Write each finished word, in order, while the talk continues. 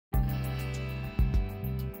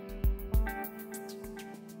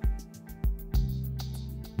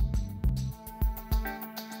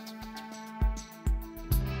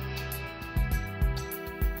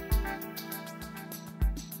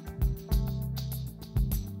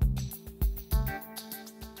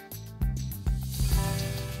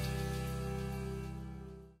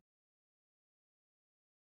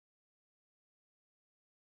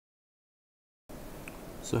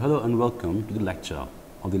So hello and welcome to the lecture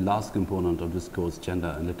of the last component of this course,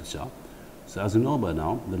 Gender and Literature. So as you know by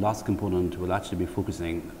now, the last component will actually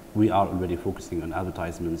be we are already focusing on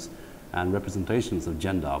advertisements and representations of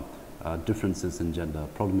gender, differences in gender,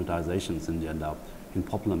 problematizations in gender in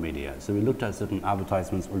popular media. So we looked at certain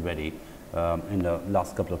advertisements already in the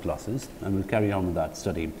last couple of classes, and we'll carry on with that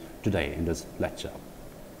study today in this lecture.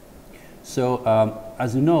 So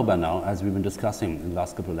as you know by now, as we've been discussing in the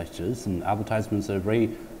last couple of lectures, advertisements are a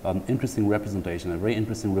very interesting representation, a very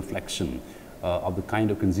interesting reflection of the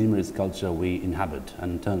kind of consumerist culture we inhabit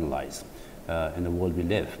and internalize in the world we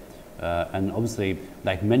live. And obviously,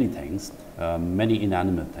 like many things, many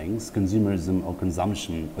inanimate things, consumerism or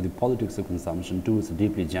consumption or the politics of consumption too is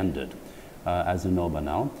deeply gendered, as you know by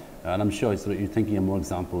now. And I'm sure you're thinking of more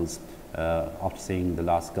examples after seeing the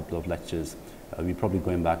last couple of lectures. We're probably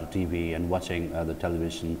going back to TV and watching the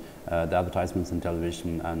television, the advertisements in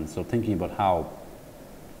television, and so thinking about how,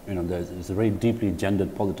 there's a very deeply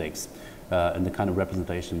gendered politics in the kind of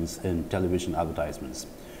representations in television advertisements.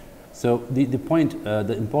 So the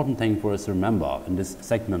important thing for us to remember in this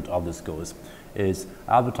segment of this course is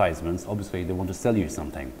advertisements, obviously they want to sell you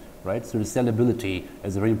something, right? So the sellability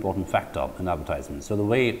is a very important factor in advertisements. So the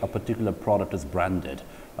way a particular product is branded,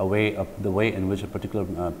 the way in which a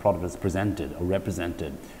particular product is presented or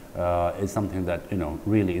represented is something that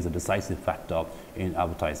really is a decisive factor in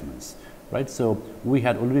advertisements, right? So we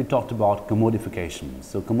had already talked about commodification.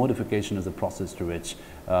 So commodification is a process through which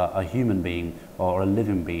a human being or a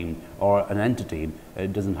living being or an entity,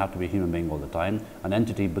 it doesn't have to be a human being all the time, an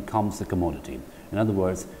entity becomes a commodity. In other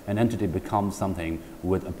words, an entity becomes something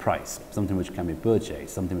with a price, something which can be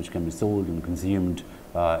purchased, something which can be sold and consumed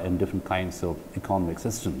in different kinds of economic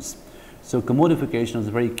systems. So commodification is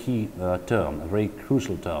a very key term, a very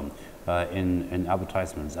crucial term in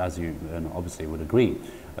advertisements, as you obviously would agree.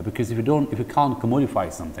 Because if you can't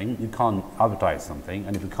commodify something, you can't advertise something,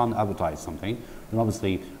 and if you can't advertise something, then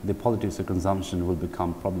obviously the politics of consumption will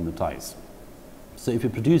become problematized. So if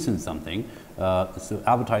you're producing something, so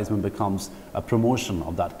advertisement becomes a promotion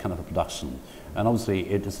of that kind of a production. And obviously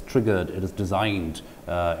it is triggered, it is designed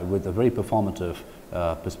with a very performative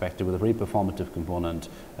perspective, with a very performative component,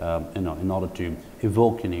 in order to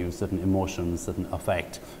evoke in you certain emotions, certain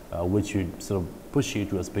affect, which you sort of push you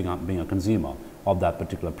towards being a consumer of that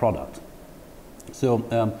particular product. So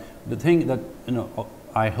the thing that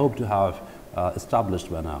I hope to have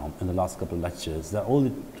established by now in the last couple of lectures, that all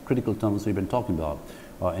the critical terms we've been talking about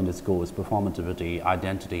in this course, performativity,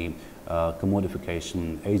 identity,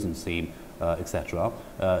 commodification, agency, etc.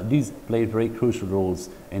 These play very crucial roles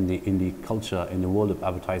in the culture, in the world of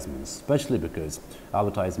advertisements, especially because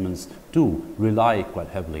advertisements do rely quite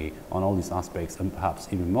heavily on all these aspects and perhaps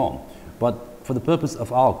even more. But for the purpose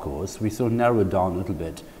of our course, we sort of narrow it down a little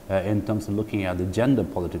bit in terms of looking at the gender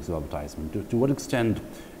politics of advertisement. To what extent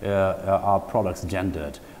are products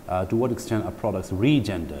gendered? To what extent are products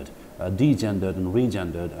regendered, degendered and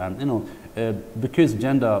regendered? And because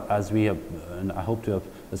gender, as we have, and I hope to have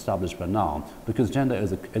established by now, because gender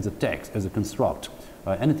is a text, is a construct.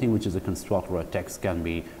 Anything which is a construct or a text can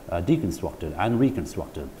be deconstructed and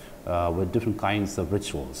reconstructed with different kinds of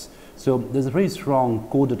rituals. So there's a very strong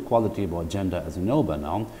coded quality about gender, as we know by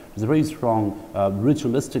now. There's a very strong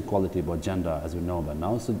ritualistic quality about gender, as we know by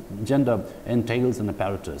now. So gender entails an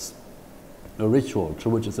apparatus, a ritual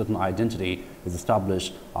through which a certain identity is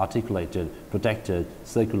established, articulated, protected,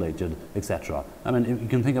 circulated, etc. I mean, you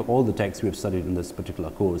can think of all the texts we have studied in this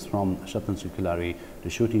particular course, from Shatansky Khilari to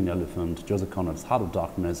Shooting the Elephant, Joseph Conrad's Heart of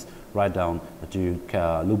Darkness, right down to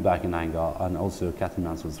Look Back in Anger, and also Catherine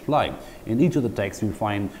Mansfield's Fly. In each of the texts, we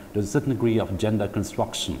find there's a certain degree of gender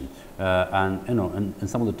construction, and in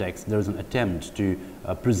some of the texts, there is an attempt to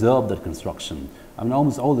preserve that construction. I mean,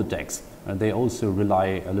 almost all the texts, they also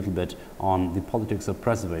rely a little bit on the politics of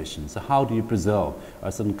preservation. So how do you preserve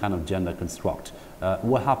a certain kind of gender construct?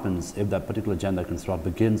 What happens if that particular gender construct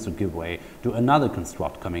begins to give way to another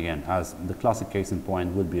construct coming in? As the classic case in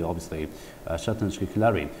point would be obviously Shatansky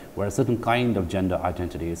Khilari, where a certain kind of gender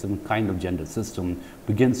identity, a certain kind of gender system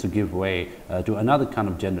begins to give way to another kind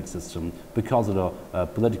of gendered system because of the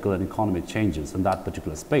political and economic changes in that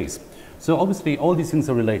particular space. So obviously all these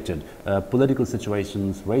things are related, political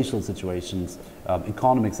situations, racial situations,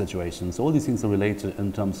 economic situations, all these things are related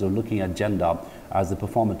in terms of looking at gender as a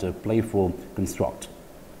performative, playful construct,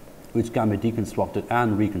 which can be deconstructed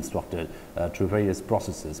and reconstructed through various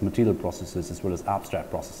processes, material processes as well as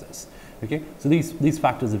abstract processes. Okay, so these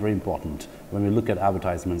factors are very important when we look at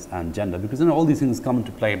advertisements and gender, because all these things come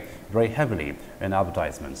into play very heavily in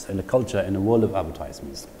advertisements, in the culture, in the world of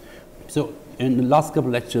advertisements. So in the last couple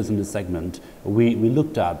of lectures in this segment, we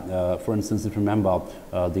looked at, for instance, if you remember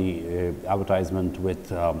the advertisement with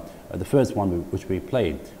the first one which we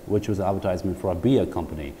played, which was an advertisement for a beer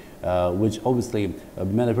company, which obviously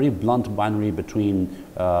made a very blunt binary between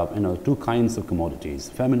two kinds of commodities,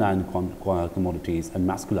 feminine commodities and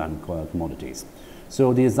masculine commodities.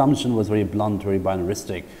 So the assumption was very blunt, very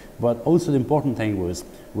binaristic, but also the important thing was,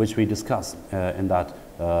 which we discussed in that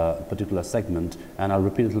particular segment, and I'll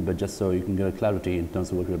repeat a little bit just so you can get a clarity in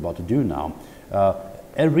terms of what we're about to do now.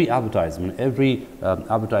 Every advertisement, every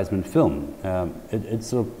advertisement film,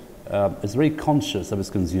 it's very conscious of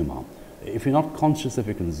its consumer. If you're not conscious of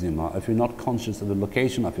your consumer, if you're not conscious of the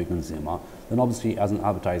location of your consumer, then obviously as an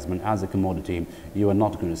advertisement, as a commodity, you are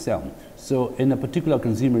not going to sell. So in a particular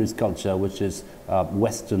consumerist culture, which is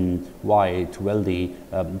Western, white, wealthy,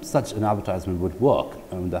 such an advertisement would work.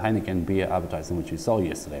 The Heineken beer advertisement which we saw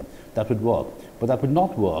yesterday, that would work. But that would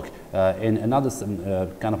not work in another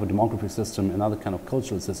kind of a demographic system, another kind of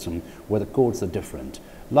cultural system where the codes are different.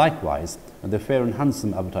 Likewise, the Fair and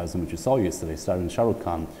Handsome advertisement which you saw yesterday, starring Shah Rukh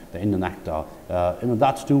Khan, the Indian actor,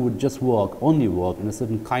 that too would just work, only work in a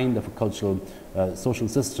certain kind of a cultural, social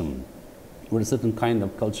system, with a certain kind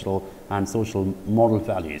of cultural and social moral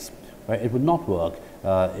values. Right? It would not work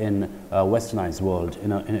in a westernized world,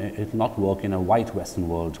 it would not work in a white Western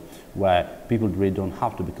world where people really don't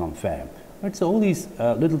have to become fair. Right? So all these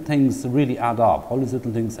little things really add up, all these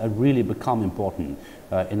little things really become important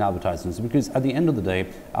in advertisements, because at the end of the day,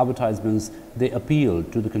 advertisements, they appeal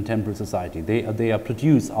to the contemporary society. They are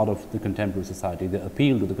produced out of the contemporary society. They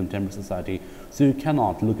appeal to the contemporary society. So you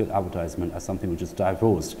cannot look at advertisement as something which is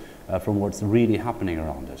divorced from what's really happening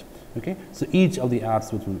around it. Okay, so each of the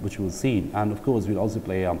ads which we'll see, and of course we'll also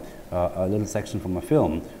play a little section from a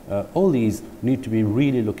film, all these need to be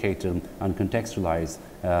really located and contextualized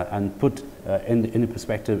and put in a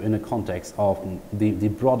perspective, in a context of the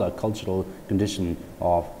broader cultural condition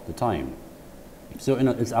of the time. So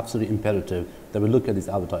it's absolutely imperative that we look at these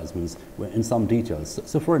advertisements in some details.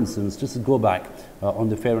 So for instance, just to go back on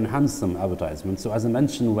the Fair and Handsome advertisement. So as I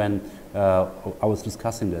mentioned when I was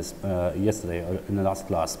discussing this yesterday in the last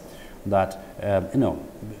class, that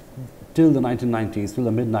till the 1990s, till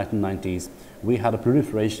the mid-1990s, we had a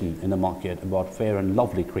proliferation in the market about fair and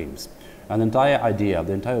lovely creams. And the entire idea,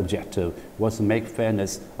 the entire objective was to make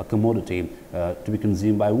fairness a commodity to be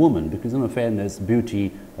consumed by a woman, because fairness,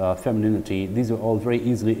 beauty, femininity, these were all very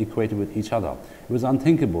easily equated with each other. It was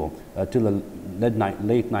unthinkable till the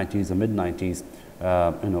late 90s or mid-90s,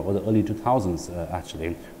 or the early 2000s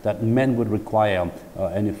actually, that men would require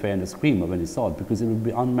any fairness cream of any sort, because it would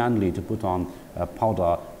be unmanly to put on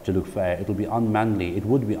powder to look fair. It would be unmanly, it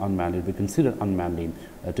would be considered unmanly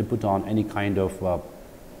to put on any kind of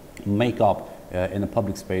makeup in a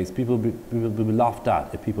public space. People would be laughed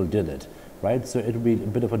at if people did it, right? So it would be a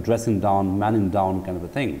bit of a dressing down, manning down kind of a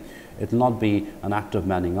thing. It will not be an act of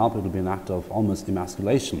manning up, it will be an act of almost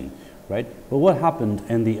emasculation, right? But what happened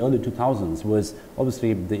in the early 2000s was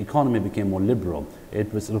obviously the economy became more liberal.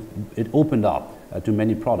 It was it opened up to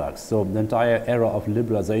many products. So the entire era of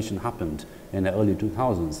liberalization happened in the early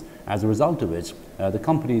 2000s. As a result of which, the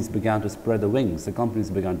companies began to spread their wings. The companies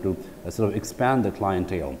began to sort of expand their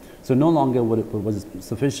clientele. So no longer was it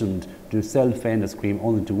sufficient to sell fairness cream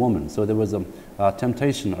only to women. So there was a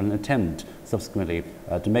temptation or an attempt subsequently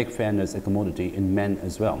to make fairness a commodity in men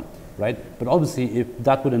as well, right? But obviously, if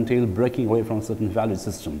that would entail breaking away from a certain value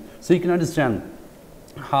system. So you can understand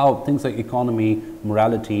how things like economy,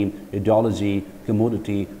 morality, ideology,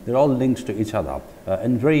 commodity, they're all linked to each other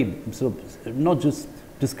in very sort of not just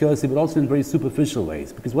discursive, but also in very superficial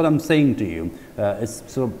ways. Because what I'm saying to you is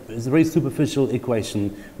a very superficial equation,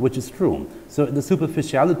 which is true. So the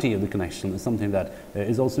superficiality of the connection is something that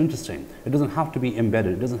is also interesting. It doesn't have to be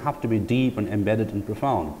embedded. It doesn't have to be deep and embedded and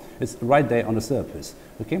profound. It's right there on the surface.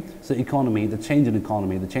 Okay. So economy, the change in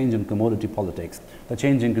economy, the change in commodity politics, the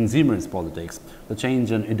change in consumerist politics, the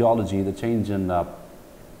change in ideology, the change in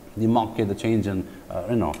the market, the change in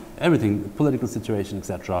everything, the political situation,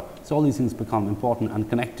 etc. So all these things become important and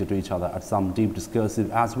connected to each other at some deep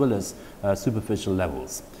discursive as well as superficial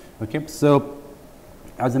levels. Okay, so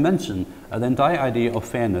as I mentioned, the entire idea of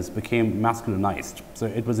fairness became masculinized. So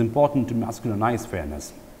it was important to masculinize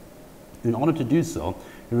fairness. In order to do so,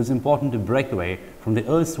 it was important to break away from the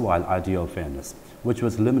erstwhile idea of fairness, which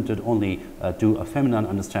was limited only to a feminine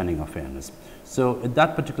understanding of fairness. So at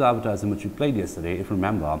that particular advertisement which we played yesterday, if you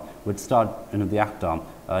remember, would start, the actor,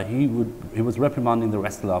 he was reprimanding the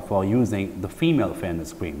wrestler for using the female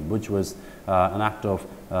fairness cream, which was an act of,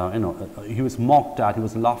 he was mocked at, he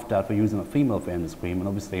was laughed at for using a female fairness cream. And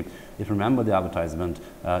obviously, if you remember the advertisement,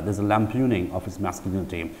 there's a lampooning of his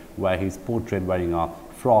masculinity where he's portrayed wearing a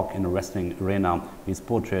frock in a wrestling arena. He's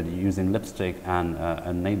portrayed using lipstick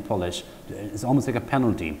and nail polish. It's almost like a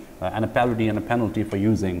penalty, and a parody and a penalty for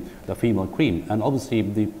using the female cream. And obviously,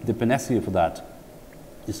 the panacea for that,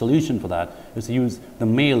 the solution for that, is to use the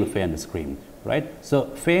male fairness cream, right? So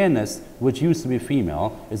fairness, which used to be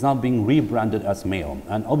female, is now being rebranded as male.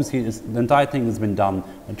 And obviously, the entire thing has been done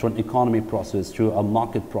through an economy process, through a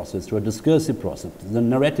market process, through a discursive process. The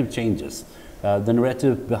narrative changes. The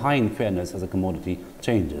narrative behind fairness as a commodity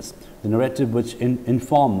changes. The narrative which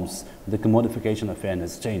informs the commodification of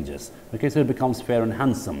fairness changes. Okay, so it becomes fair and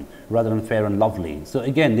handsome rather than fair and lovely. So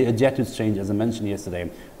again, the adjectives change, as I mentioned yesterday,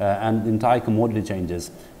 and the entire commodity changes,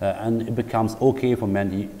 and it becomes okay for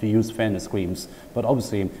men to use fairness creams, but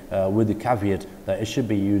obviously with the caveat that it should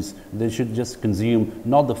be used, they should just consume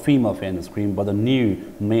not the female fairness cream, but the new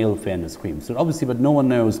male fairness cream. So obviously, but no one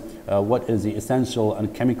knows what is the essential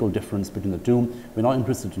and chemical difference between the two. We're not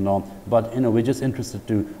interested to know, but we're just interested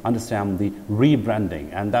to understand the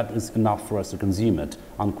rebranding, and that is enough for us to consume it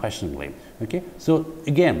unquestionably. Okay, so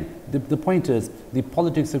again, the point is the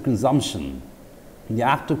politics of consumption. The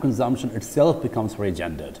act of consumption itself becomes very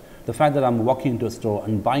gendered. The fact that I'm walking into a store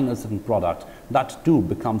and buying a certain product, that too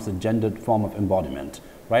becomes a gendered form of embodiment.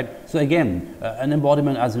 Right? So again, an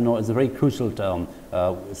embodiment, as you know, is a very crucial term,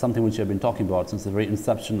 something which I've been talking about since the very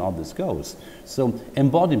inception of this course. So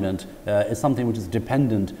embodiment is something which is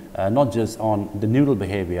dependent not just on the neural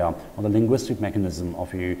behavior, on the linguistic mechanism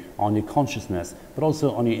of you, on your consciousness, but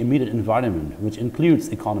also on your immediate environment, which includes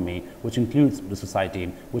economy, which includes the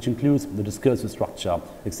society, which includes the discursive structure,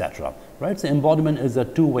 etc. Right? So embodiment is a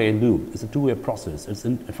two-way loop. It's a two-way process. It's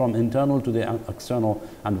from internal to the external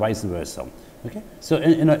and vice versa. Okay, so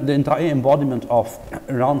the entire embodiment of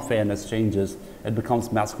around fairness changes, it becomes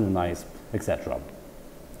masculinized, etc.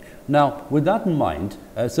 Now, with that in mind,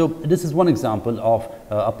 so this is one example of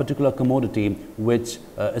a particular commodity which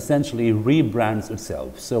essentially rebrands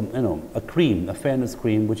itself. So, a cream, a fairness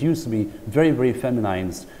cream, which used to be very, very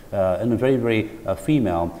feminized and very, very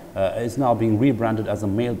female, is now being rebranded as a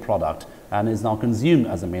male product and is now consumed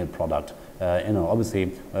as a male product. Obviously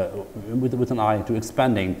with an eye to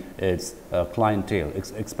expanding its clientele,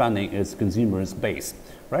 expanding its consumers base,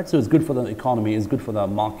 right? So it's good for the economy, it's good for the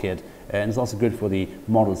market, and it's also good for the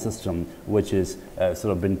model system, which is sort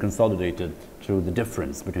of been consolidated through the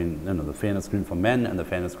difference between the fairness cream for men and the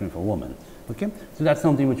fairness cream for women. Okay, so that's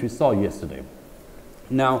something which we saw yesterday.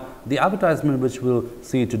 Now, the advertisement which we'll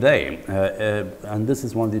see today, and this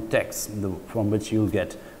is one of the texts from which you'll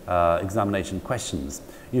get examination questions.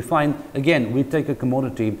 You find, again, we take a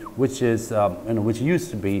commodity which is, which used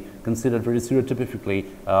to be considered very stereotypically,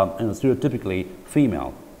 stereotypically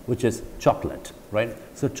female, which is chocolate, right?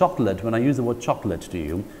 So chocolate, when I use the word chocolate to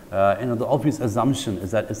you, the obvious assumption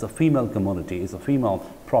is that it's a female commodity, it's a female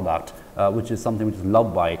product, which is something which is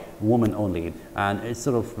loved by women only, and it's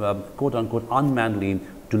sort of quote unquote unmanly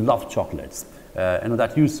to love chocolates.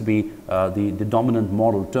 That used to be the dominant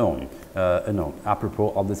moral tone,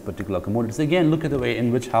 apropos of this particular commodity. So again, look at the way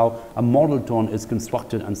in which how a moral tone is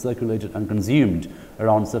constructed and circulated and consumed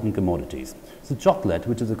around certain commodities. So chocolate,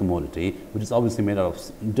 which is a commodity, which is obviously made out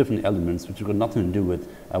of different elements which have got nothing to do with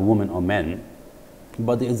women or men,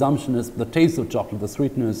 but the assumption is the taste of chocolate, the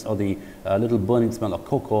sweetness or the little burning smell of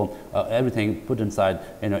cocoa, everything put inside,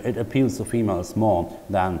 it appeals to females more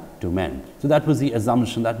than to men. So that was the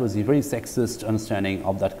assumption, that was the very sexist understanding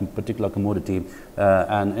of that particular commodity,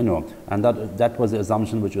 and that was the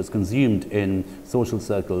assumption which was consumed in social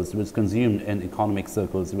circles, it was consumed in economic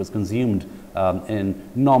circles, it was consumed in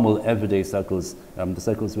normal everyday circles, the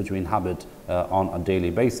circles which we inhabit on a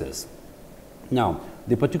daily basis. Now,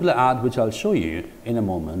 the particular ad which I'll show you in a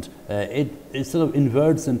moment, it sort of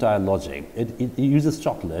inverts the entire logic. It uses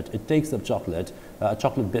chocolate, it takes up chocolate, a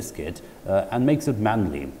chocolate biscuit, and makes it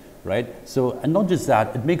manly, right? So, and not just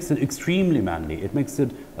that, it makes it extremely manly, it makes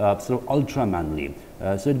it sort of ultra manly.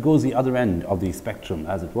 So it goes the other end of the spectrum,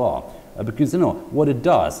 as it were. Because what it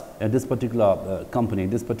does at this particular company,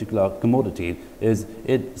 this particular commodity, is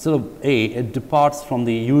it sort of it departs from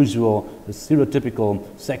the usual the stereotypical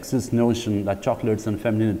sexist notion that chocolates and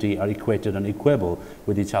femininity are equated and equable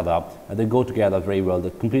with each other. They go together very well,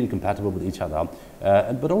 they're completely compatible with each other.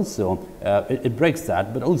 But also, it breaks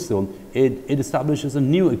that, but also it establishes a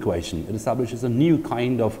new equation. It establishes a new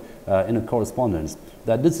kind of correspondence,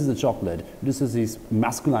 that this is a chocolate, this is this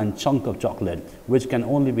masculine chunk of chocolate, which can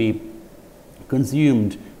only be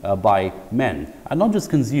consumed by men. And not just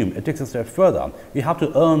consumed, it takes a step further. You have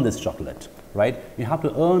to earn this chocolate, right? You have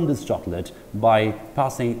to earn this chocolate by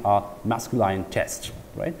passing a masculine test,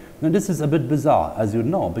 right? Now this is a bit bizarre, as you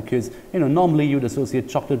know, because normally you'd associate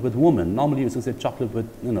chocolate with woman. Normally you associate chocolate with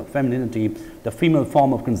femininity, the female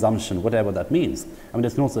form of consumption, whatever that means. I mean,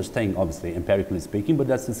 there's no such thing, obviously, empirically speaking, but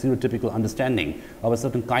that's the stereotypical understanding of a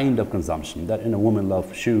certain kind of consumption. That women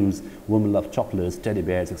love shoes, women love chocolates, teddy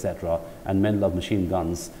bears, etc., and men love machine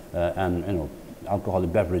guns and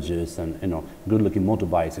alcoholic beverages and good-looking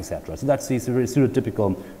motorbikes, etc. So that's the very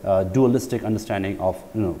stereotypical dualistic understanding of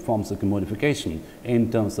forms of commodification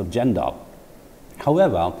in terms of gender.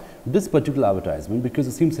 However, this particular advertisement, because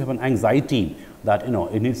it seems to have an anxiety that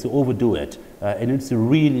it needs to overdo it, it needs to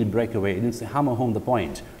really break away, it needs to hammer home the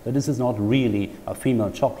point that this is not really a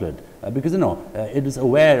female chocolate, because it is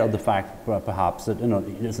aware of the fact perhaps that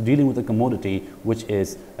it's dealing with a commodity which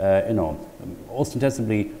is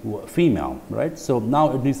ostensibly female, right? So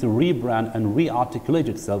now it needs to rebrand and re-articulate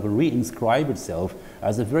itself and re-inscribe itself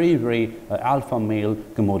as a very, very alpha male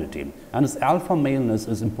commodity. And this alpha maleness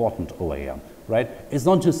is important over here, right? It's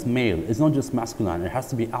not just male, it's not just masculine, it has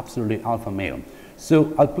to be absolutely alpha male.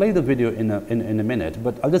 So I'll play the video in a minute,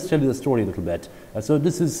 but I'll just tell you the story a little bit. So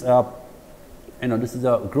this is this is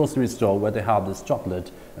a grocery store where they have this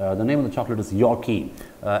chocolate. The name of the chocolate is Yorkie,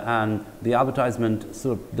 and the advertisement,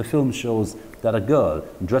 so the film shows that a girl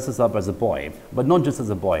dresses up as a boy, but not just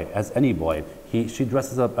as a boy, as any boy. She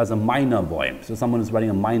dresses up as a miner boy, so someone is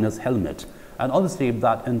wearing a miner's helmet. And obviously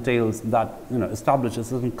that entails, that establishes a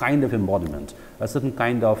certain kind of embodiment, a certain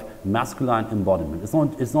kind of masculine embodiment.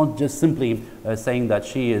 It's not just simply saying that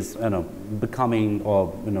she is becoming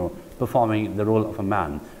or performing the role of a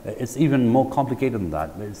man. It's even more complicated than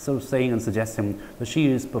that. It's sort of saying and suggesting that she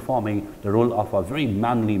is performing the role of a very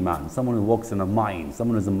manly man, someone who works in a mine,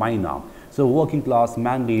 someone who is a miner. So working class,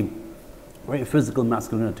 manly, very physical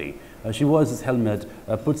masculinity. She wears his helmet,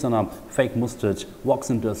 puts on a fake mustache, walks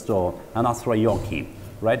into a store and asks for a Yorkie,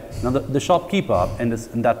 right? Now the shopkeeper in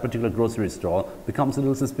that particular grocery store becomes a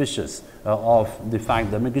little suspicious of the fact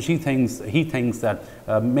that, because he thinks that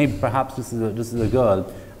maybe perhaps this is a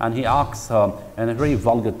girl, and he asks her in a very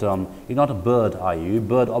vulgar term, "You're not a bird, are you?"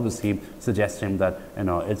 Bird obviously suggesting that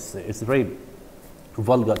it's a very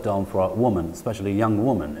vulgar term for a woman, especially a young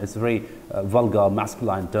woman. It's a very vulgar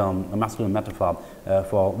masculine term, a masculine metaphor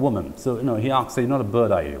for a woman. So he asks her, "You're not a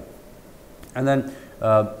bird, are you?" And then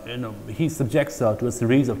he subjects her to a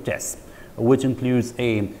series of tests, which includes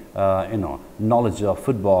A, knowledge of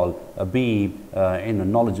football, B,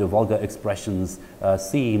 knowledge of vulgar expressions,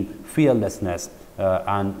 C, fearlessness,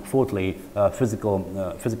 and fourthly,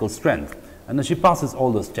 physical strength. And then she passes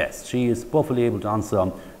all those tests. She is perfectly able to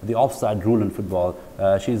answer the offside rule in football.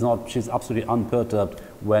 She's absolutely unperturbed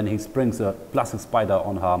when he springs a plastic spider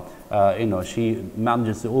on her. She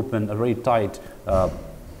manages to open a very tight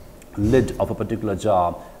lid of a particular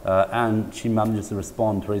jar, and she manages to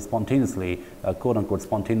respond very spontaneously, quote unquote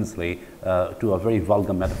spontaneously, to a very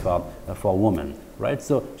vulgar metaphor for a woman, right?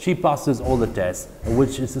 So she passes all the tests,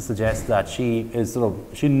 which is to suggest that she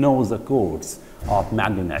knows the codes of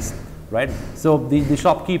manliness, right? So the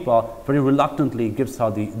shopkeeper very reluctantly gives her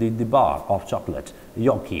the bar of chocolate,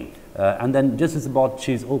 Yorkie, and then just as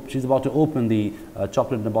she's about to open the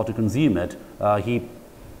chocolate and about to consume it, he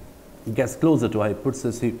gets closer to her,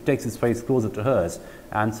 he takes his face closer to hers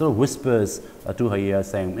and sort of whispers to her ear,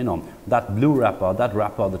 saying, that blue wrapper, that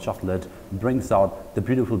wrapper of the chocolate brings out the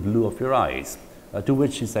beautiful blue of your eyes. To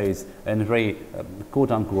which she says in a very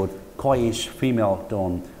quote-unquote coyish female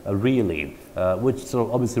tone, really, which sort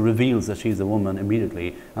of obviously reveals that she's a woman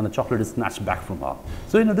immediately, and the chocolate is snatched back from her.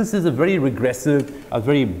 So this is a very regressive, a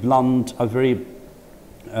very blunt, a very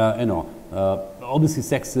obviously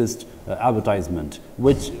sexist advertisement,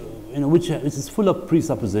 which is full of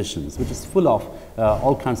presuppositions, which is full of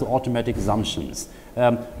all kinds of automatic assumptions.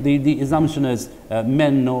 The assumption is all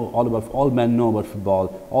men know about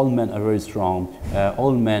football, all men are very strong,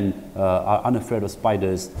 all men are unafraid of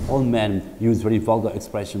spiders, all men use very vulgar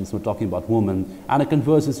expressions when talking about women, and the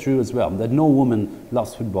converse is true as well, that no woman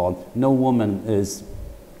loves football, no woman is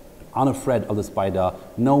unafraid of the spider,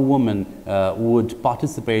 no woman would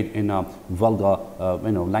participate in a vulgar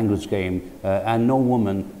language game, and no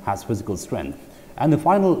woman has physical strength. And the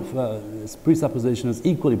final presupposition is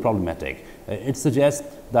equally problematic. It suggests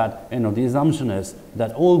that the assumption is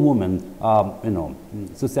that all women are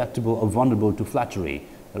susceptible or vulnerable to flattery.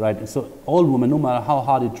 Right, so all women, no matter how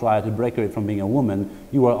hard you try to break away from being a woman,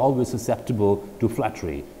 you are always susceptible to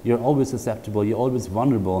flattery. You're always susceptible. You're always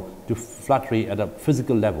vulnerable to flattery at a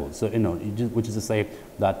physical level. So which is to say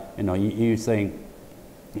that you're saying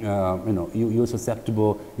you're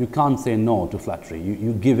susceptible. You can't say no to flattery.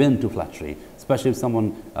 You give in to flattery, especially if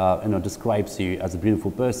someone describes you as a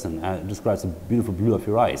beautiful person, describes the beautiful blue of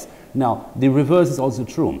your eyes. Now, the reverse is also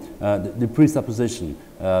true. The presupposition,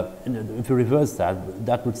 if you reverse that,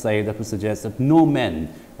 that would suggest that no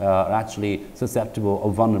men are actually susceptible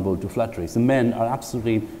or vulnerable to flattery. So men are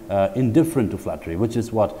absolutely indifferent to flattery, which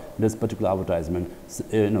is what this particular advertisement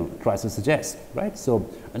tries to suggest, right? So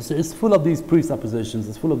it's full of these presuppositions,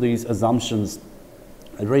 it's full of these assumptions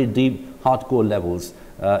at very deep, hardcore levels,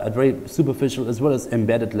 at very superficial as well as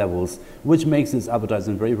embedded levels, which makes this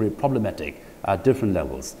advertisement very, very problematic at different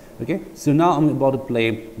levels. Okay, so now I'm about to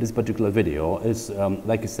play this particular video. It's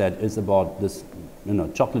like I said, it's about this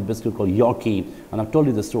chocolate biscuit called Yorkie, and I've told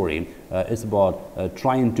you the story. It's about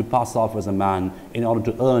trying to pass off as a man in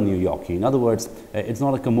order to earn your Yorkie. In other words, it's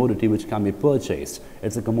not a commodity which can be purchased.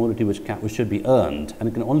 It's a commodity which should be earned, and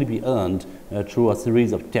it can only be earned through a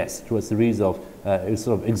series of tests, through a series of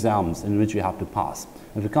sort of exams in which you have to pass.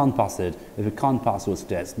 If you can't pass it, if you can't pass those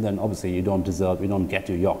tests, then obviously you don't get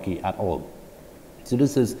your Yorkie at all. So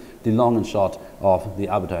this is the long and short of the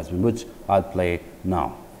advertisement, which I'll play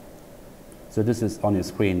now. So this is on your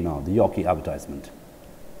screen now, the Yorkie advertisement.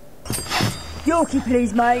 Yorkie,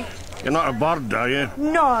 please, mate. You're not a bird, are you?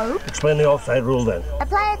 No. Explain the offside rule then. A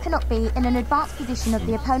player cannot be in an advanced position of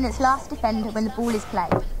the opponent's last defender when the ball is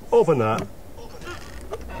played. Open that.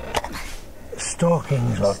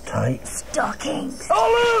 Stockings are tight. Stockings.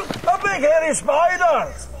 Oh look! A big hairy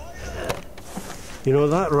spider! You know,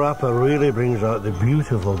 that wrapper really brings out the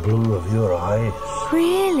beautiful blue of your eyes.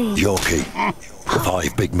 Really? Yorkie,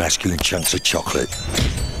 5 big masculine chunks of chocolate.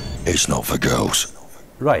 It's not for girls.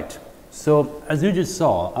 Right. So, as you just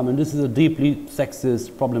saw, I mean, this is a deeply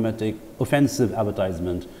sexist, problematic, offensive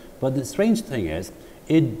advertisement. But the strange thing is,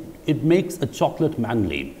 it makes a chocolate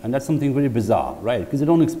manly, and that's something very bizarre, right? Because you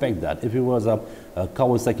don't expect that. If it was a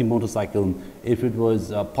Kawasaki motorcycle, if it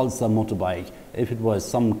was a Pulsar motorbike, if it was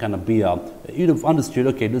some kind of beer, you'd have understood,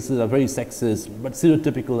 okay, this is a very sexist, but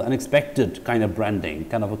stereotypical, unexpected kind of branding,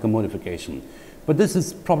 kind of a commodification. But this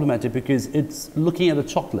is problematic because it's looking at a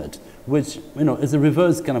chocolate, which is a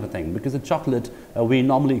reverse kind of a thing. Because a chocolate we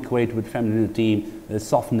normally equate with femininity,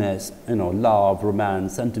 softness, love,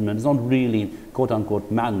 romance, sentiment. It's not really quote unquote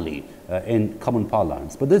manly in common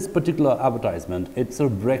parlance. But this particular advertisement, it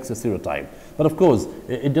sort of breaks a stereotype. But of course,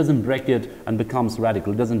 it doesn't break it and becomes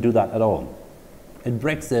radical. It doesn't do that at all. It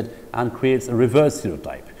breaks it and creates a reverse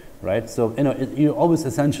stereotype. Right, so you always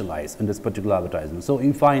essentialize in this particular advertisement. So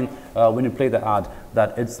you find when you play the ad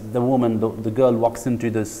that it's the woman, the girl walks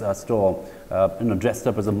into this store, dressed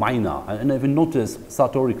up as a miner, and if you notice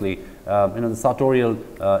sartorially, the sartorial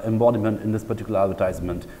embodiment in this particular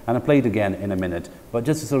advertisement, and I'll play it again in a minute. But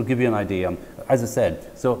just to sort of give you an idea, as I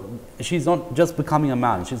said, so she's not just becoming a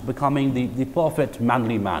man; she's becoming the perfect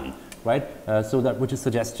manly man, right? So that which is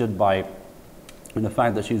suggested by the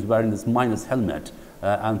fact that she's wearing this miner's helmet.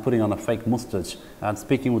 And putting on a fake mustache and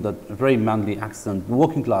speaking with a very manly accent,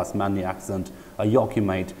 working class manly accent, a Yorkie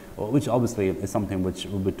mate, which obviously is something which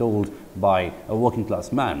will be told by a working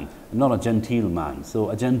class man, not a genteel man. So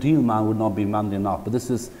a genteel man would not be manly enough, but this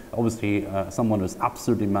is obviously someone who is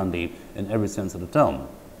absolutely manly in every sense of the term.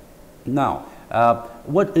 Now,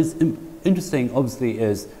 what is interesting obviously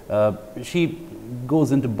is she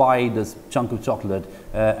goes in to buy this chunk of chocolate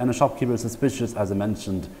and the shopkeeper is suspicious, as I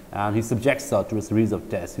mentioned, and he subjects her to a series of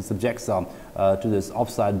tests. He subjects her to this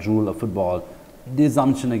offside rule of football. The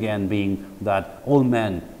assumption again being that all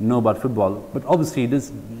men know about football, but obviously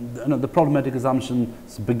this, the problematic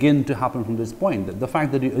assumptions begin to happen from this point. The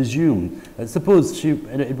fact that you assume, suppose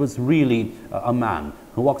it was really a man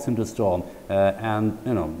who walks into a store and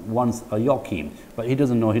wants a Yorkie, but he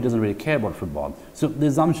doesn't know, he doesn't really care about football. So the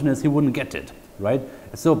assumption is he wouldn't get it, right?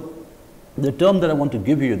 So the term that I want to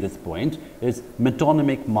give you at this point is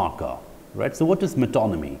metonymic marker, right? So what is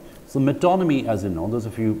metonymy? So metonymy, as you know, those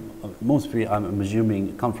of you, most of you, I'm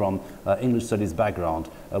assuming, come from English studies background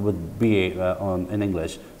with BA in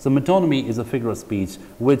English. So metonymy is a figure of speech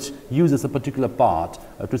which uses a particular part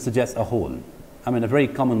to suggest a whole. I mean, a very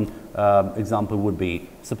common example would be,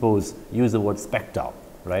 suppose, use the word spectre,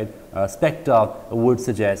 right? Spectre would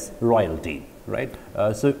suggest royalty, right?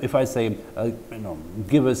 So if I say,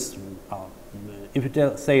 give us if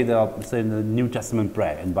you say the New Testament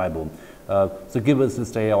prayer in Bible, so give us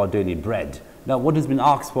this day our daily bread. Now, what has been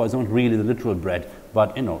asked for is not really the literal bread,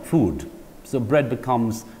 but food. So bread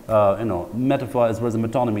becomes metaphor as well as a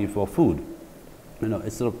metonymy for food.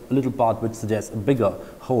 It's sort of a little part which suggests a bigger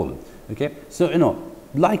whole. Okay, so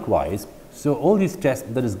likewise, so all these tests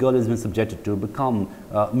that this girl has been subjected to become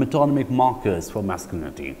metonymic markers for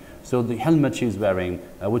masculinity. So the helmet she's wearing,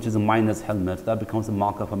 which is a miner's helmet, that becomes a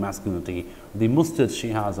marker for masculinity. The moustache she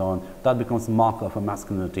has on, that becomes a marker for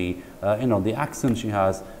masculinity. The accent she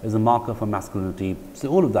has is a marker for masculinity. So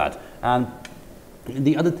all of that. And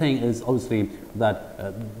the other thing is obviously that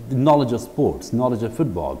the knowledge of sports, knowledge of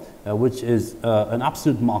football, which is an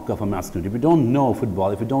absolute marker for masculinity. If you don't know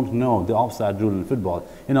football, if you don't know the offside rule in football,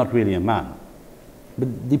 you're not really a man.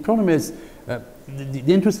 But the problem is,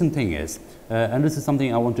 the interesting thing is, and this is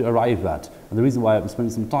something I want to arrive at, and the reason why I'm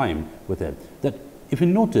spending some time with it, that if you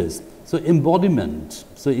notice, so embodiment,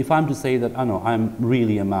 so if I'm to say that I'm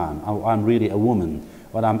really a man, I'm really a woman,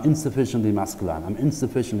 but I'm insufficiently masculine, I'm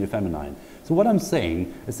insufficiently feminine. So what I'm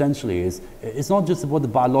saying essentially is, it's not just about the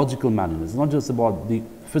biological manliness, it's not just about the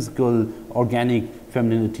physical, organic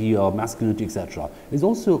femininity or masculinity, etc. It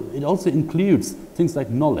also includes things like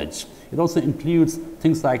knowledge. It also includes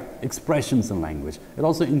things like expressions in language. It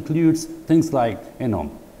also includes things like,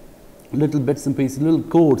 little bits and pieces, little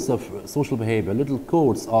codes of social behavior, little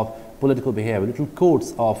codes of political behavior, little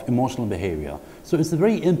codes of emotional behavior. So it's a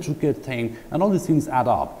very intricate thing, and all these things add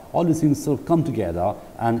up. All these things sort of come together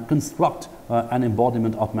and construct an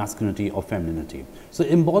embodiment of masculinity or femininity. So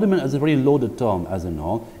embodiment is a very loaded term, as you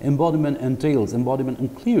know. Embodiment includes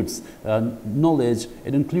knowledge,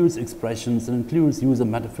 it includes expressions, it includes use of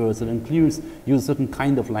metaphors, it includes use of certain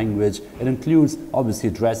kind of language, it includes obviously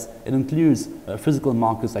dress, it includes physical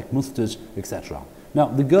markers like moustache, etc. Now,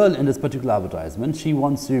 the girl in this particular advertisement, she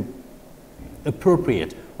wants to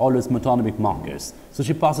appropriate all those metonymic markers. So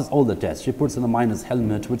she passes all the tests. She puts on a miner's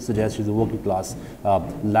helmet, which suggests she's a working class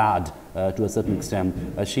lad to a certain extent.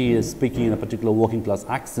 She is speaking in a particular working class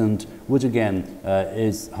accent, which again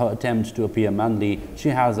is her attempt to appear manly. She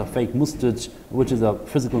has a fake moustache, which is a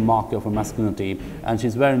physical marker for masculinity, and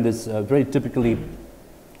she's wearing this very typically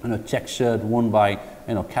check shirt worn by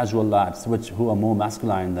casual lads, who are more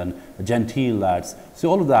masculine than genteel lads. So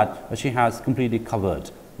all of that she has completely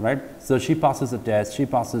covered. Right, so she passes the test. She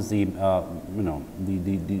passes the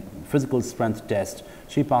the physical strength test.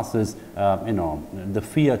 She passes the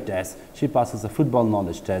fear test. She passes the football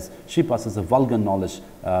knowledge test. She passes the vulgar knowledge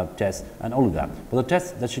test, and all of that. But the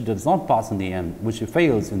test that she does not pass in the end, which she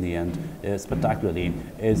fails in the end spectacularly,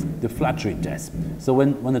 is the flattery test. So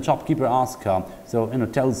when the shopkeeper asks her,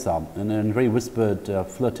 tells her in a very whispered,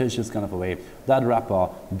 flirtatious kind of a way, that rapper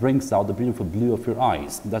brings out the beautiful blue of your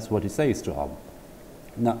eyes. That's what he says to her.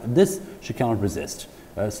 Now, this she cannot resist.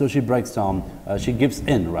 So she breaks down, she gives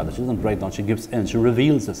in rather, she doesn't break down, she gives in, she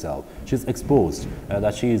reveals herself, she's exposed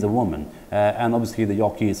that she is a woman, and obviously the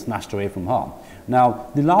Yorkie is snatched away from her.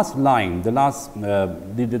 Now, the last line,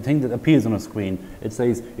 the thing that appears on the screen, it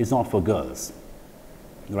says, it's not for girls,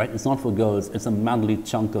 right? It's not for girls, it's a manly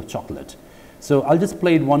chunk of chocolate. So I'll just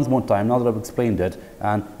play it once more time, now that I've explained it,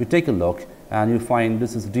 and you take a look, and you find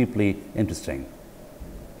this is deeply interesting.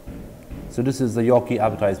 So this is the Yorkie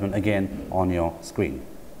advertisement again on your screen.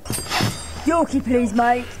 Yorkie, please,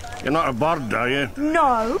 mate. You're not a bird, are you?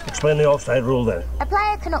 No. Explain the offside rule then. A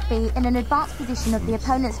player cannot be in an advanced position of the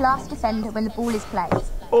opponent's last defender when the ball is played.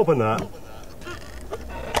 Open that.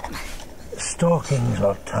 Stockings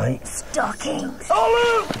are tight. Stockings.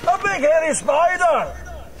 Oh, look! A big hairy spider!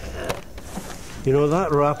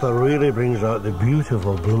 That wrapper really brings out the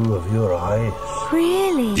beautiful blue of your eyes.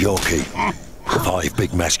 Really? Yorkie, 5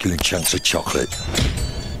 big masculine chunks of chocolate.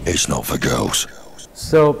 It's not for girls.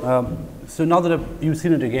 So, so now that you've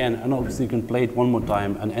seen it again, and obviously you can play it one more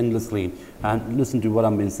time and endlessly and listen to what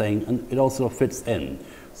I've been saying, and it also fits in.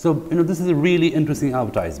 So, this is a really interesting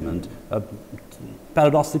advertisement,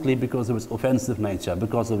 paradoxically because of its offensive nature,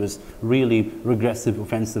 because of its really regressive,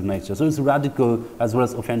 offensive nature. So it's radical as well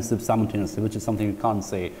as offensive simultaneously, which is something you can't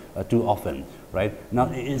say too often, right? Now,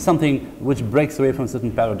 it's something which breaks away from a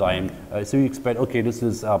certain paradigm. So you expect, okay, this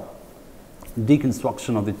is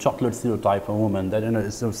deconstruction of the chocolate stereotype for women, that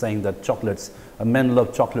it's sort of saying that chocolates, men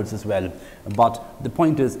love chocolates as well, but the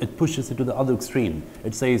point is it pushes it to the other extreme.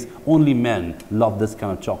 It says only men love this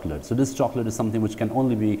kind of chocolate, so this chocolate is something which can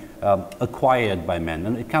only be acquired by men,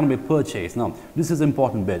 and it cannot be purchased. Now, this is an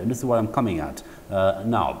important bit, and this is what I'm coming at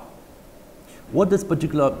now. What this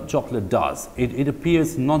particular chocolate does, it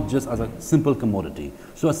appears not just as a simple commodity.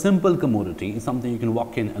 So a simple commodity is something you can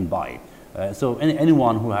walk in and buy. So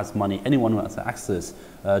anyone who has money, anyone who has access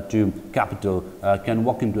to capital can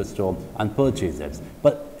walk into a store and purchase it.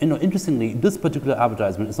 But interestingly, this particular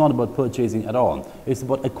advertisement is not about purchasing at all. It's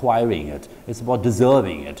about acquiring it. It's about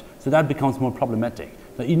deserving it. So that becomes more problematic.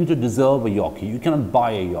 So you need to deserve a yoki. You cannot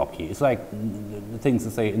buy a yoki. It's like the things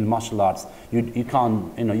to say in martial arts. You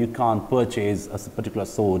can't purchase a particular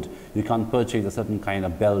sword. You can't purchase a certain kind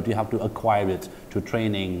of belt. You have to acquire it through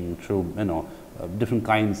training, through different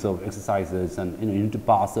kinds of exercises, and you need to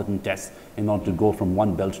pass certain tests in order to go from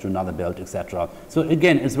one belt to another belt, etc. So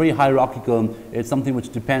again, it's very hierarchical. It's something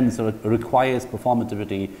which depends, or it requires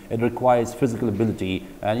performativity. It requires physical ability,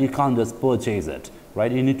 and you can't just purchase it,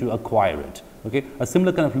 right? You need to acquire it. Okay, a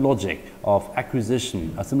similar kind of logic of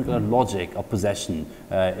acquisition, a similar kind of logic of possession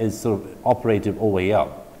is sort of operative over here.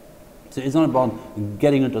 So it's not about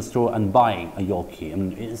getting into a store and buying a yoki. I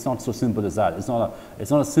mean, it's not so simple as that. It's not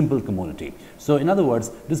a simple commodity. So in other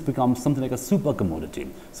words, this becomes something like a super commodity.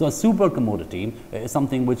 So a super commodity is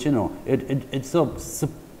something which it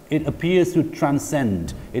appears to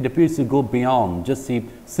transcend. It appears to go beyond just the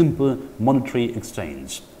simple monetary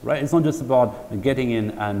exchange. Right? It's not just about getting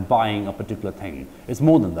in and buying a particular thing. It's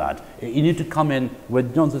more than that. You need to come in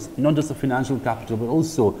with not just a financial capital, but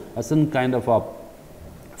also a certain kind of a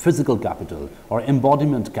physical capital or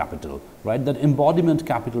embodiment capital, right? That embodiment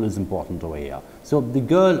capital is important over here. So the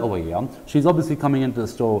girl over here, she's obviously coming into the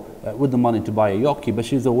store with the money to buy a yoki, but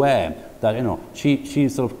she's aware that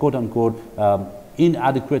she's sort of quote unquote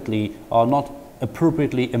inadequately or not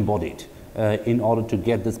appropriately embodied in order to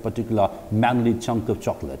get this particular manly chunk of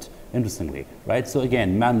chocolate, interestingly, right? So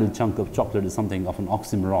again, manly chunk of chocolate is something of an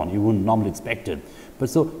oxymoron. You wouldn't normally expect it. But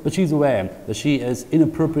she's aware that she is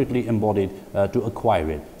inappropriately embodied to acquire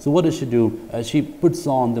it. So what does she do? She puts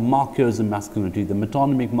on the markers of masculinity, the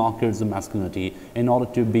metonymic markers of masculinity, in order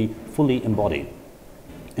to be fully embodied,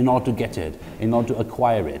 in order to get it, in order to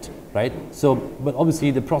acquire it, right? So, but obviously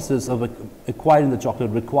the process of acquiring the chocolate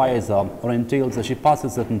requires or entails that she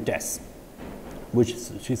passes certain tests, which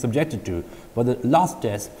she's subjected to. But the last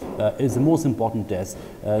test is the most important test.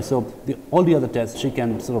 So all the other tests, she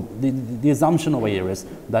can sort of, the assumption over here is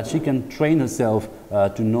that she can train herself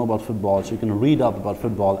to know about football. She can read up about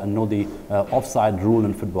football and know the offside rule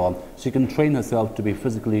in football. She can train herself to be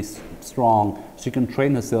physically strong. She can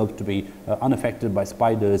train herself to be unaffected by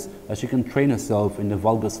spiders. She can train herself in the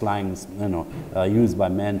vulgar slangs used by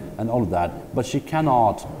men and all of that. But she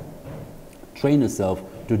cannot train herself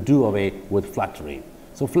to do away with flattery.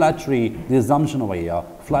 So flattery, the assumption over here,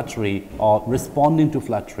 flattery or responding to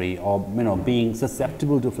flattery or being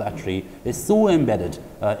susceptible to flattery is so embedded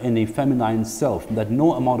in the feminine self that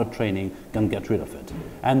no amount of training can get rid of it.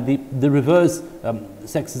 And the reverse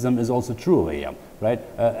sexism is also true over here, right?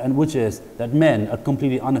 And which is that men are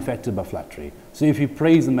completely unaffected by flattery. So if you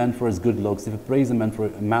praise a man for his good looks, if you praise a man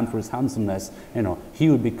for his handsomeness, he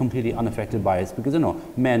would be completely unaffected by it, because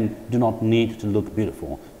men do not need to look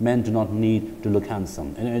beautiful. Men do not need to look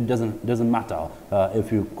handsome, and it doesn't matter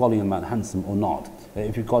if you're calling a man handsome or not.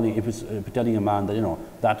 If you're telling a man that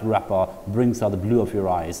that rapper brings out the blue of your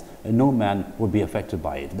eyes, no man would be affected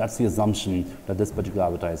by it. That's the assumption that this particular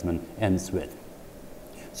advertisement ends with.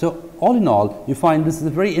 So all in all, you find this is a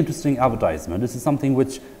very interesting advertisement. This is something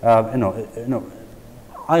which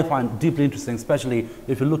I find deeply interesting, especially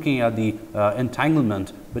if you're looking at the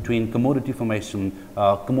entanglement between commodity formation,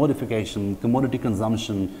 commodification, commodity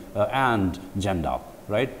consumption, and gender.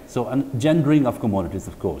 Right? So, and gendering of commodities,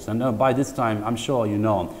 of course. And by this time, I'm sure you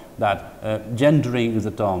know that gendering is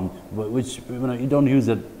a term which you don't use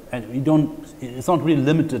it, and it's not really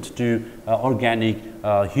limited to organic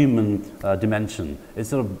human dimension.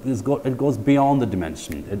 It goes beyond the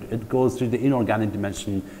dimension. It goes to the inorganic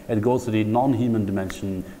dimension. It goes to the non-human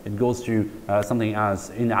dimension. It goes to something as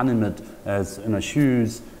inanimate as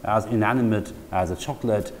shoes, as inanimate as a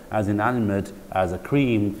chocolate, as inanimate as a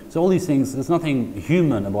cream. So all these things, there's nothing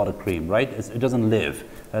human about a cream, right? It doesn't live.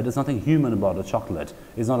 There's nothing human about a chocolate.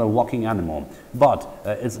 It's not a walking animal. But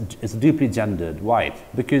it's deeply gendered. Why?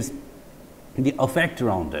 Because the affect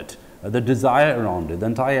around it, the desire around it, the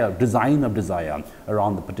entire design of desire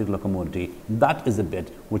around the particular commodity, that is a bit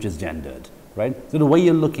which is gendered. Right? So the way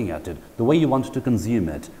you're looking at it, the way you want to consume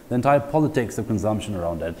it, the entire politics of consumption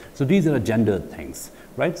around it. So these are gendered things,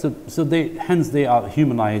 right? So hence they are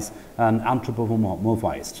humanized and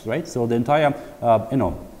anthropomorphized, right? So the entire,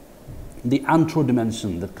 the anthro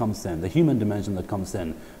dimension that comes in, the human dimension that comes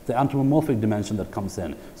in, the anthropomorphic dimension that comes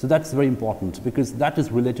in. So that's very important, because that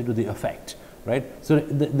is related to the affect. right? So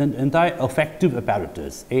the entire affective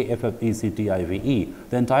apparatus, AFFECTIVE,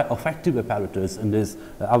 the entire affective apparatus in this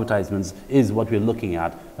advertisements is what we're looking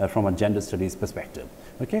at from a gender studies perspective.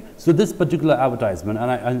 Okay, so this particular advertisement,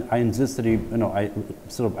 and I insist that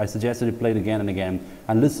I suggest that you play it again and again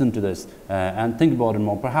and listen to this and think about it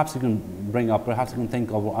more. Perhaps you can bring up, perhaps you can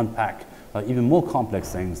think of or unpack even more complex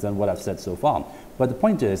things than what I've said so far. But the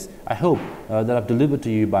point is, I hope that I've delivered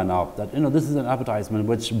to you by now that this is an advertisement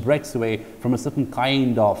which breaks away from a certain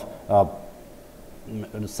kind of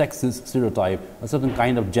sexist stereotype, a certain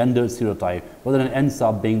kind of gender stereotype, but then it ends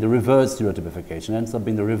up being the reverse stereotypification, ends up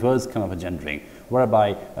being the reverse kind of a gendering,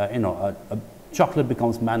 whereby chocolate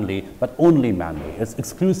becomes manly, but only manly. It's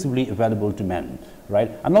exclusively available to men, right?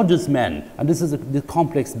 And not just men, and this is the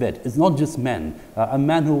complex bit, it's not just men. A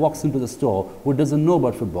man who walks into the store who doesn't know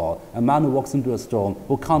about football, a man who walks into a store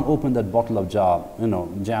who can't open that bottle of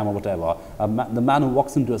jam or whatever, the man who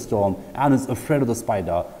walks into a store and is afraid of the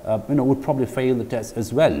spider, would probably fail the test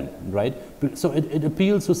as well, right? So it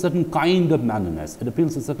appeals to a certain kind of manliness, it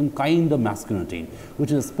appeals to a certain kind of masculinity,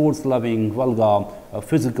 which is sports-loving, vulgar,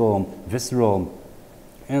 physical, visceral,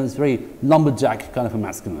 and it's very lumberjack kind of a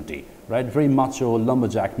masculinity, right? Very macho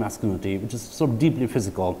lumberjack masculinity, which is sort of deeply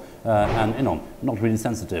physical and not really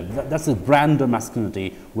sensitive. That's a brand of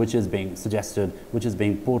masculinity which is being suggested, which is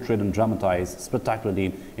being portrayed and dramatized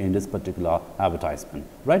spectacularly in this particular advertisement,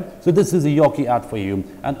 right? So this is a Yorkie ad for you,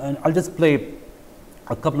 and I'll just play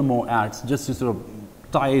a couple of more ads just to sort of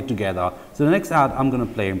tie it together. So the next ad I'm going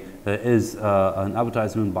to play is an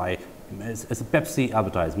advertisement by, it's a Pepsi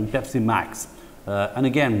advertisement, Pepsi Max. And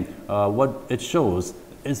again, what it shows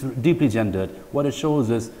is deeply gendered. What it shows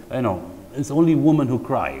is, it's only women who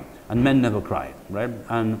cry and men never cry, right?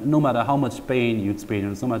 And no matter how much pain you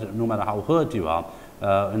experience, no matter how hurt you are,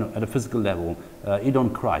 at a physical level, you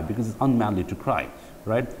don't cry because it's unmanly to cry,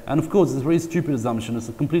 right? And of course, it's a very stupid assumption. It's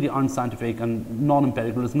a completely unscientific and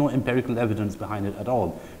non-empirical. There's no empirical evidence behind it at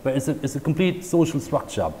all. But it's a complete social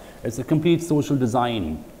structure. It's a complete social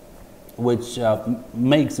design which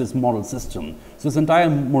makes this moral system. So this entire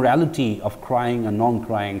morality of crying and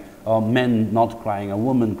non-crying, or men not crying, a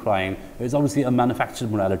woman crying, is obviously a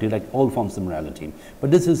manufactured morality, like all forms of morality.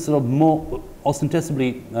 But this is sort of more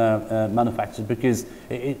ostensibly manufactured because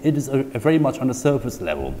it is very much on the surface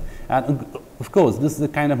level. And of course, this is the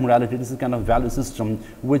kind of morality, this is the kind of value system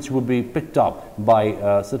which would be picked up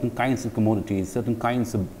by certain kinds of commodities, certain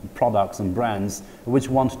kinds of products and brands which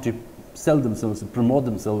want to sell themselves, promote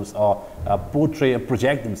themselves, or portray or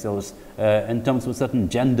project themselves in terms of a certain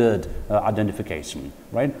gendered identification,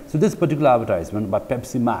 right? So this particular advertisement by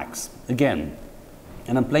Pepsi Max, again,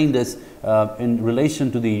 and I'm playing this in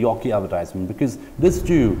relation to the Yorkie advertisement because this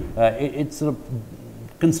too, it sort of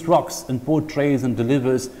constructs and portrays and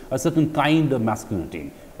delivers a certain kind of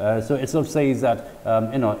masculinity. So it sort of says that,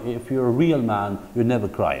 if you're a real man, you never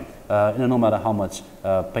cry, no matter how much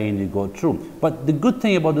pain you go through. But the good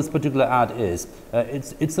thing about this particular ad is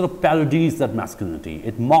it sort of parodies that masculinity.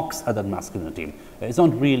 It mocks at that masculinity. It's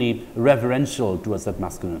not really reverential towards that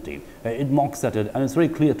masculinity. It mocks at it, and it's very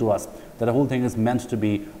clear to us that the whole thing is meant to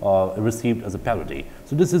be received as a parody.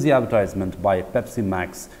 So this is the advertisement by Pepsi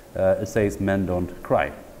Max. It says, "Men don't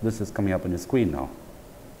cry." This is coming up on your screen now.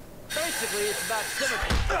 Basically, it's about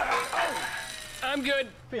symmetry. I'm good.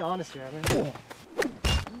 Be honest here, I mean.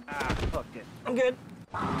 Fuck it. I'm good.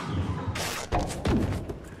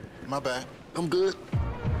 My bad. I'm good.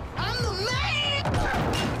 I'm the man!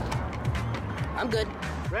 I'm good.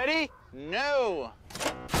 Ready? No.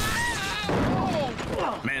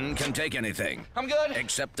 Men can take anything. I'm good.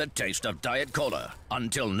 Except the taste of Diet Cola.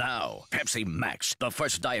 Until now, Pepsi Max, the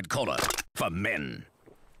first Diet Cola for men.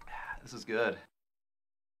 This is good.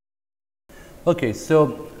 Okay,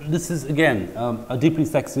 so this is again a deeply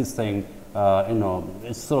sexist thing.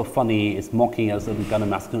 It's sort of funny, it's mocking a certain kind of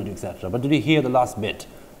masculinity, etc. But did you hear the last bit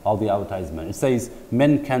of the advertisement? It says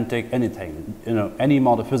men can take anything, any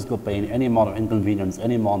amount of physical pain, any amount of inconvenience,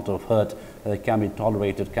 any amount of hurt can be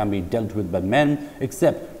tolerated, can be dealt with by men,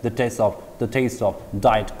 except the taste of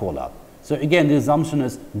Diet Cola. So again, the assumption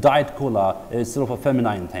is Diet Cola is sort of a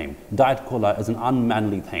feminine thing. Diet Cola is an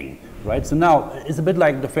unmanly thing, right? So now, it's a bit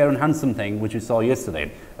like the Fair and Handsome thing, which we saw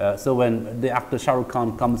yesterday. So when the actor Shah Rukh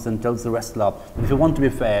Khan comes and tells the wrestler, if you want to be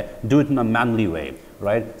fair, do it in a manly way,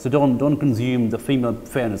 right? So don't consume the female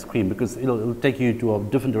fairness cream because it'll take you to a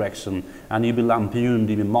different direction and you'll be lampooned,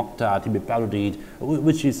 you'll be mocked at, you'll be parodied,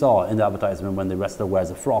 which you saw in the advertisement when the wrestler wears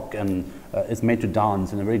a frock and is made to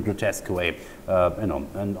dance in a very grotesque way,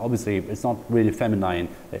 and obviously it's not really feminine,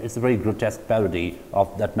 it's a very grotesque parody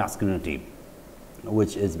of that masculinity.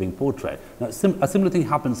 which is being portrayed. Now, a similar thing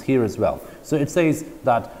happens here as well. So it says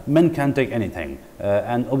that men can take anything,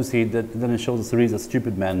 and obviously then it shows a series of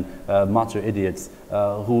stupid men, macho idiots,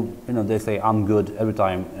 who, you know, they say I'm good every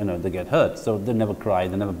time, you know, they get hurt. So they never cry,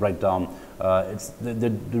 they never break down.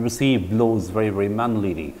 They receive blows very, very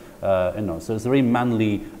manlily. You know, so it's a very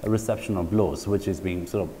manly reception of blows, which is being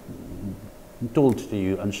sort of told to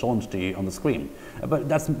you and shown to you on the screen. But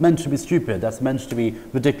that's meant to be stupid, that's meant to be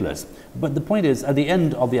ridiculous. But the point is, at the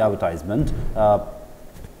end of the advertisement,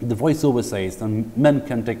 the voiceover says that men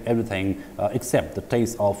can take everything except the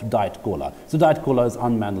taste of Diet Cola. So Diet Cola is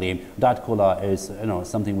unmanly. Diet Cola is, you know,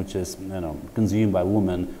 something which is, you know, consumed by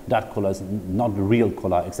women. Diet Cola is not real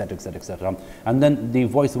cola, etc., etc., etc. And then the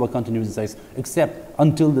voiceover continues and says, except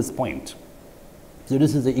until this point. So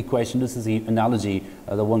this is the equation, this is the analogy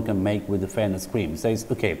that one can make with the fairness cream. It says,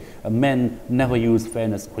 okay, men never use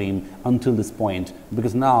fairness cream until this point,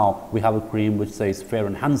 because now we have a cream which says fair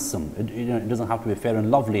and handsome. It doesn't have to be fair and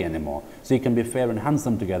lovely anymore. So you can be fair and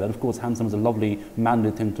handsome together. Of course, handsome is a lovely,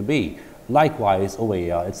 manly thing to be. Likewise, over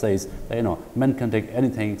here, it says that, you know, men can take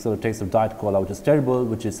anything, so the taste of Diet Cola, which is terrible,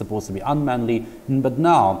 which is supposed to be unmanly. But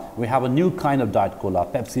now we have a new kind of Diet Cola,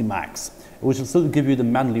 Pepsi Max, which will still give you the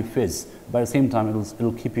manly fizz, but at the same time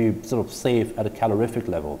it'll keep you sort of safe at a calorific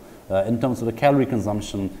level. In terms of the calorie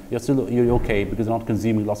consumption, you're okay because you're not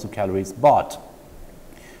consuming lots of calories, but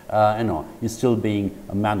you know, you're still being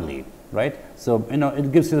manly, right? So, you know,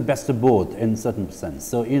 it gives you the best of both in certain sense.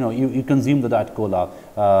 So, you know, you consume the Diet Cola,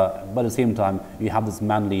 but at the same time you have this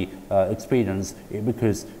manly experience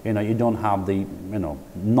because, you know, you don't have the, you know,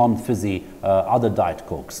 non-fizzy other Diet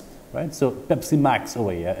Cokes. Right? So Pepsi Max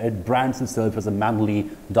over here, it brands itself as a manly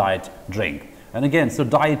diet drink. And again, so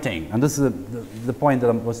dieting, and this is the point that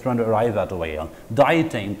I was trying to arrive at over here.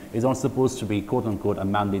 Dieting is not supposed to be, quote unquote, a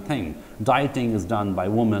manly thing. Dieting is done by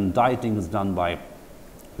women, dieting is done by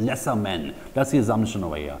lesser men. That's the assumption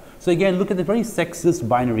over here. So again, look at the very sexist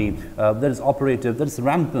binary that is operative, that is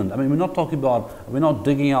rampant. I mean, we're not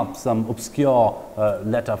digging up some obscure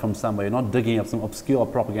letter from somewhere, we're not digging up some obscure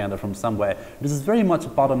propaganda from somewhere. This is very much a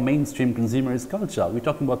part of mainstream consumerist culture. We're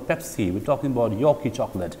talking about Pepsi, we're talking about Yorkie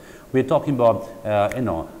chocolate, we're talking about, you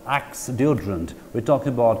know, Axe deodorant, we're talking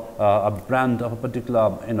about a brand of a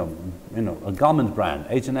particular, you know, a garment brand,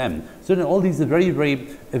 H&M. So, you know, all these are very, very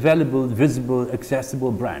available, visible,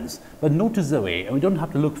 accessible brands. But notice the way, and we don't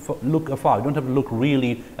have to look afar, we don't have to look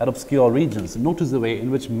really at obscure regions. Notice the way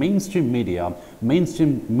in which mainstream media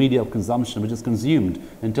of consumption, which is consumed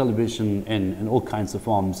in television in all kinds of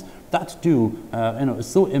forms, that too, you know, is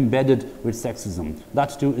so embedded with sexism.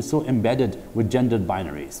 That too is so embedded with gendered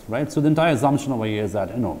binaries, right? So the entire assumption over here is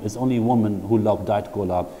that, you know, it's only women who love Diet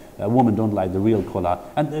Cola, women don't like the real cola.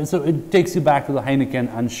 And so it takes you back to the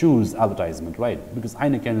Heineken and shoes advertisement, right? Because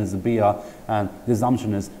Heineken is a beer, and the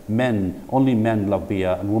assumption is only men love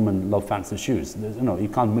beer and women love fancy shoes. You know, you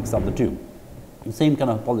can't mix up the two. The same kind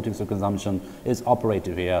of politics of consumption is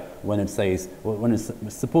operative here when it says, when it's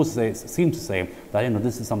supposed to say, seems to say that, you know,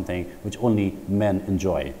 this is something which only men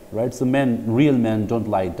enjoy, right? So real men don't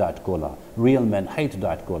like Diet Cola. Real men hate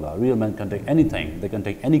Diet Cola. Real men can take anything. They can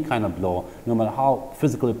take any kind of blow, no matter how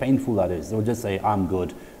physically painful that is. They'll just say, I'm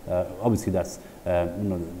good. Obviously, that's you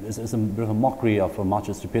know, it's a bit of a mockery of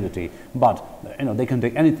macho stupidity. But you know, they can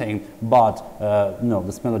take anything but you know,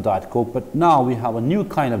 the smell of Diet Coke. But now we have a new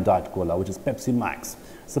kind of Diet Cola, which is Pepsi Max.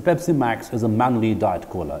 So Pepsi Max is a manly Diet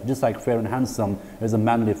Cola, just like Fair and Handsome is a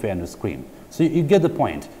manly fairness cream. So you get the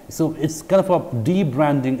point. So it's kind of a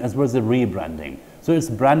debranding as well as a rebranding. So it's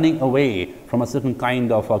branding away from a certain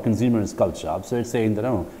kind of consumerist culture. So it's saying that,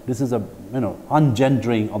 oh, this is a, you know,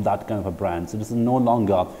 ungendering of that kind of a brand. So this is no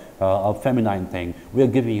longer a feminine thing. We are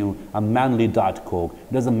giving you a manly Diet Coke.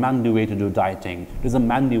 There's a manly way to do dieting. There's a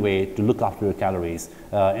manly way to look after your calories.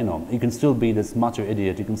 You know, you can still be this macho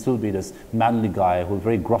idiot. You can still be this manly guy who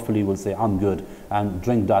very gruffly will say, I'm good, and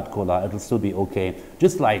drink Diet Cola. It'll still be okay.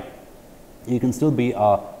 Just like you can still be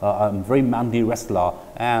a very manly wrestler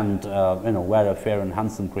and you know, wear a Fair and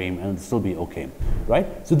Handsome cream and it'll still be okay, right?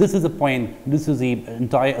 So this is the point, this is the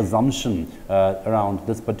entire assumption around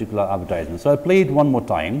this particular advertisement. So I'll play it one more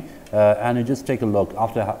time and you just take a look.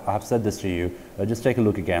 After I have said this to you, just take a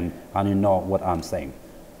look again and you know what I'm saying.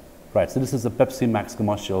 Right, so this is a Pepsi Max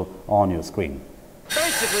commercial on your screen.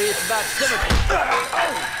 Basically, it's about symmetry.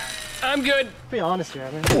 I'm good. Be honest here,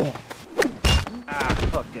 man.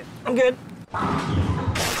 Fuck it. I'm good.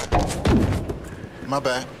 My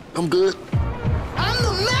bad. I'm good. I'm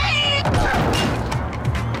the man!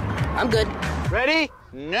 I'm good. Ready?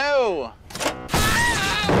 No!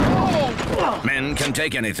 Men can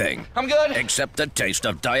take anything. I'm good. Except the taste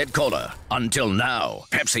of Diet Cola. Until now,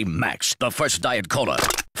 Pepsi Max, the first Diet Cola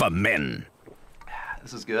for men.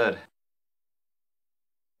 This is good.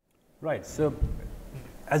 Right, so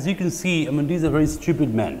as you can see, I mean, these are very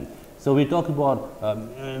stupid men. So we talk about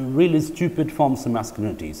really stupid forms of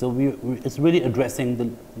masculinity. So it's really addressing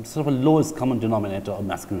the sort of lowest common denominator of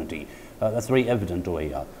masculinity. That's very evident over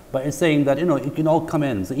here. But it's saying that, you know, it can all come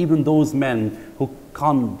in. So even those men who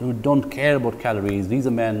don't care about calories, these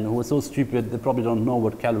are men who are so stupid, they probably don't know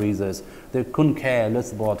what calories is. They couldn't care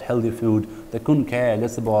less about healthy food. They couldn't care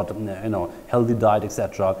less about, you know, healthy diet,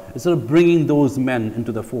 etc. It's sort of bringing those men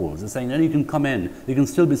into the fold. It's saying, you can come in, you can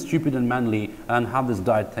still be stupid and manly and have this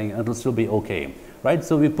diet thing, and it'll still be okay. Right?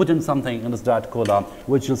 So we put in something in this Diet Cola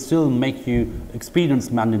which will still make you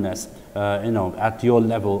experience manliness, you know, at your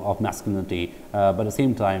level of masculinity, but at the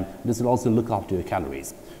same time, this will also look after your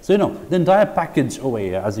calories. So, you know, the entire package over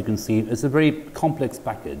here, as you can see, is a very complex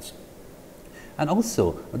package. And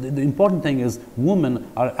also, the important thing is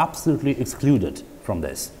women are absolutely excluded from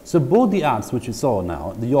this. So both the ads which you saw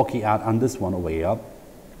now, the Yorkie ad and this one over here,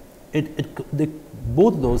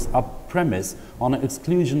 both of those are premised on an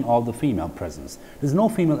exclusion of the female presence. There's no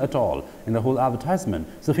female at all in the whole advertisement.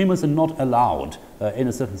 So females are not allowed, in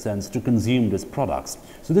a certain sense, to consume these products.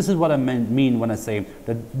 So this is what I mean when I say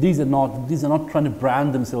that these are not trying to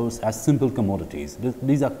brand themselves as simple commodities.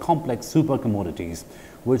 These are complex super commodities,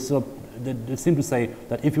 which they seem to say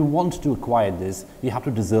that if you want to acquire this, you have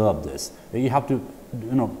to deserve this. You have to,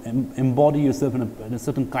 you know, embody yourself in a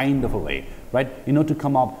certain kind of a way, right? You know, to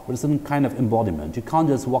come up with a certain kind of embodiment. You can't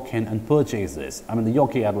just walk in and purchase this. I mean, the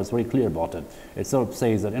Yorkie ad was very clear about it. It sort of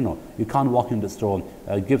says that, you know, you can't walk into the store,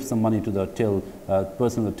 give some money to the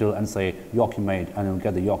person at the till and say, Yorkie made, and you'll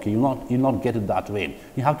get the Yorkie. You'll not get it that way.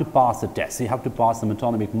 You have to pass the test. You have to pass the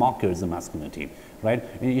metonymic markers of masculinity, right?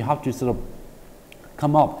 You have to sort of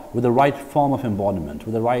come up with the right form of embodiment,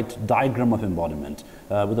 with the right diagram of embodiment,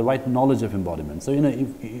 with the right knowledge of embodiment. So, you know,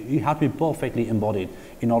 you have to be perfectly embodied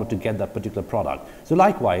in order to get that particular product. So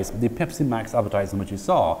likewise, the Pepsi Max advertisement which you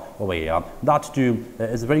saw over here, that too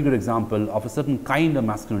is a very good example of a certain kind of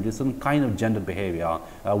masculinity, a certain kind of gendered behavior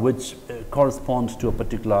which corresponds to a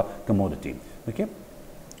particular commodity. Okay?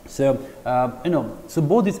 So, you know, so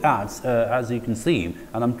both these ads, as you can see,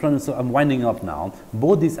 and I'm winding up now,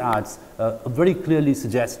 both these ads very clearly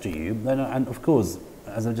suggest to you, and of course,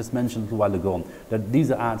 as I just mentioned a little while ago, that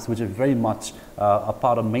these are ads which are very much a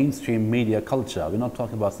part of mainstream media culture. We're not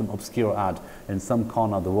talking about some obscure ad in some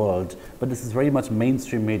corner of the world, but this is very much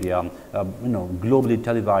mainstream media, you know, globally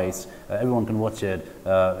televised. Everyone can watch it,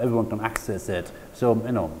 everyone can access it. So,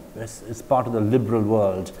 you know, it's part of the liberal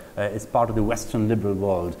world, it's part of the Western liberal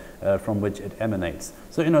world from which it emanates.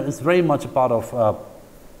 So, you know, it's very much a part of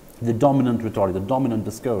the dominant rhetoric, the dominant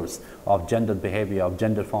discourse of gendered behavior, of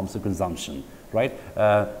gendered forms of consumption, right?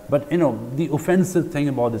 But, you know, the offensive thing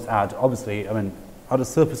about this ad, obviously, I mean, at a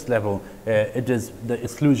surface level, it is the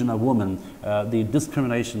exclusion of women, the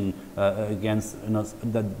discrimination against, you know,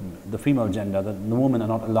 the female gender, that the women are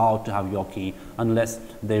not allowed to have Yorkie unless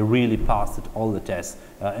they really pass all the tests.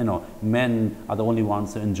 You know, men are the only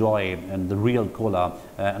ones who enjoy the real cola,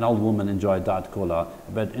 and all women enjoy Diet Cola.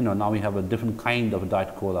 But, you know, now we have a different kind of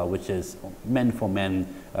Diet Cola, which is meant for men,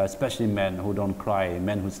 especially men who don't cry,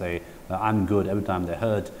 men who say, I'm good every time they're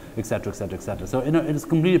hurt, etc., etc., etc. So, you know, it is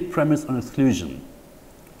completely premised on exclusion.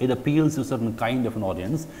 It appeals to a certain kind of an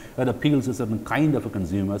audience, it appeals to a certain kind of a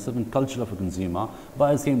consumer, a certain culture of a consumer, but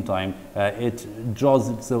at the same time, it draws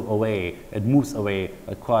itself away, it moves away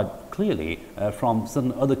quite clearly from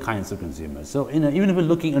certain other kinds of consumers. So, you know, even if we're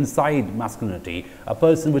looking inside masculinity, a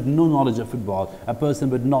person with no knowledge of football, a person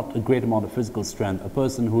with not a great amount of physical strength, a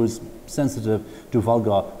person who is sensitive to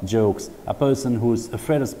vulgar jokes, a person who's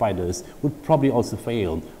afraid of spiders would probably also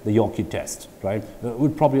fail the Yorkie test, right?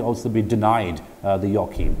 Would probably also be denied the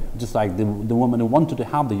Yorkie. Just like the woman who wanted to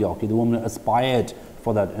have the Yorkie, the woman who aspired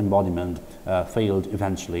for that embodiment failed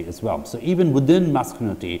eventually as well. So even within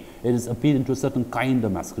masculinity, it is appealing to a certain kind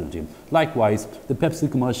of masculinity. Likewise, the Pepsi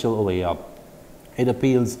commercial over here, it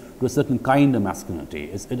appeals to a certain kind of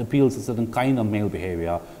masculinity. It appeals to a certain kind of male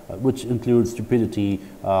behavior, which includes stupidity,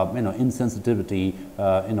 you know, insensitivity,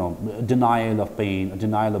 you know, denial of pain,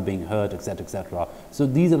 denial of being hurt, etc., etc. So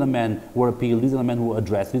these are the men who are appealed. These are the men who are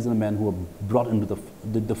addressed. These are the men who are brought into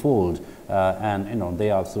the fold, and, you know,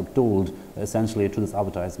 they are sort of told essentially through this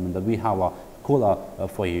advertisement that we have a cola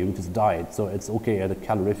for you, which is diet, so it's okay at a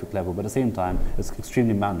calorific level, but at the same time, it's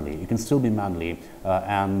extremely manly. You can still be manly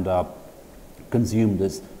and consume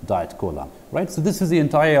this Diet Cola, right? So this is the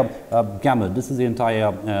entire gamut, this is the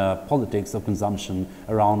entire politics of consumption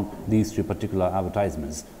around these two particular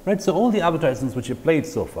advertisements, right? So all the advertisements which you played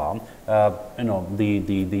so far, you know, the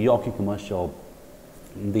Yorkie commercial,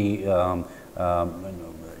 the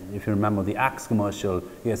if you remember the Axe commercial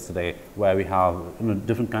yesterday, where we have, you know,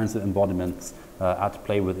 different kinds of embodiments at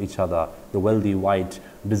play with each other, the wealthy, white,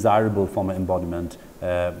 desirable form of embodiment,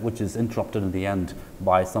 which is interrupted in the end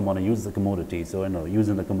by someone who uses the commodity. So, you know,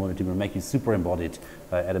 using the commodity will make you super embodied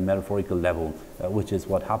at a metaphorical level, which is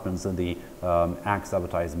what happens in the Axe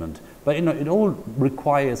advertisement. But, you know, it all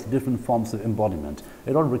requires different forms of embodiment.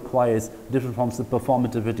 It all requires different forms of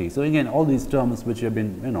performativity. So again, all these terms which have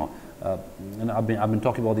been, you know, and I've been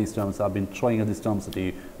talking about these terms, I've been throwing at these terms to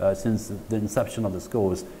you since the inception of this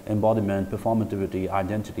course: embodiment, performativity,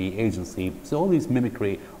 identity, agency. So all these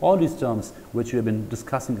mimicry, all these terms which we have been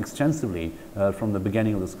discussing extensively from the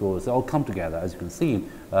beginning of this course, they all come together, as you can see,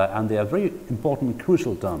 and they are very important,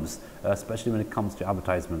 crucial terms, especially when it comes to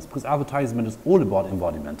advertisements, because advertisement is all about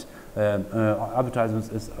embodiment. Advertisements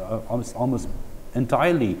is almost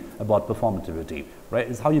entirely about performativity, right?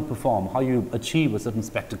 It's how you perform, how you achieve a certain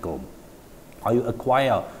spectacle, how you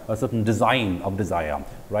acquire a certain design of desire,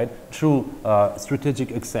 right? Through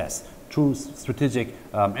strategic excess, through strategic,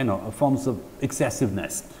 you know, forms of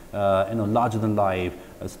excessiveness, you know, larger than life,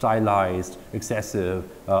 stylized, excessive,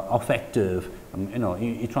 affective. You know,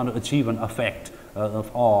 you're trying to achieve an effect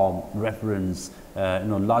of awe, reference, you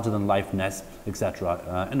know, larger than lifeness,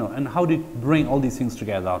 etc. You know, and how do you bring all these things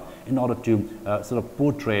together in order to sort of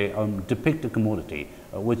portray, depict a commodity,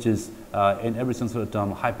 which is in every sense of the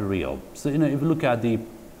term hyper real. So, you know, if you look at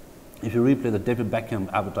if you replay the David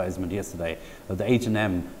Beckham advertisement yesterday, the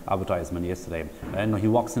H&M advertisement yesterday, you know, he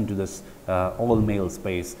walks into this all-male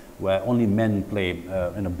space where only men play,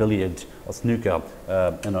 you know, billiard or snooker,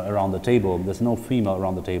 you know, around the table. There's no female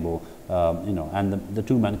around the table, you know, and the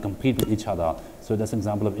two men compete with each other. So that's an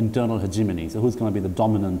example of internal hegemony. So who's going to be the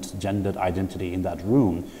dominant gendered identity in that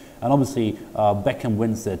room? And obviously, Beckham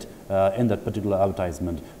wins it in that particular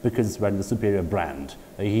advertisement because it's wearing the superior brand.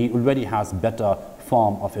 He already has better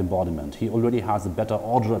form of embodiment. He already has a better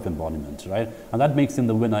order of embodiment, right? And that makes him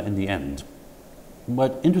the winner in the end.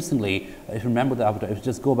 But interestingly, if you remember the advertisement, if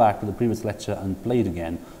you just go back to the previous lecture and play it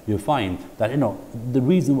again, you'll find that, you know, the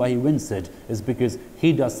reason why he wins it is because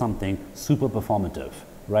he does something super performative.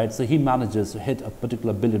 Right? So he manages to hit a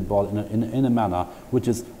particular billiard ball in a manner which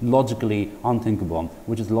is logically unthinkable,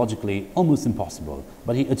 which is logically almost impossible.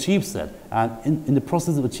 But he achieves it, and in the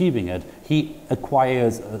process of achieving it, he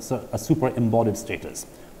acquires a super embodied status.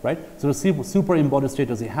 Right? So the super embodied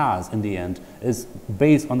status he has in the end is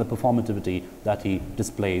based on the performativity that he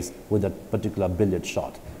displays with that particular billiard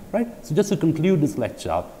shot. Right? So just to conclude this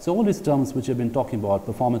lecture, so all these terms which I've been talking about,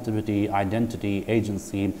 performativity, identity,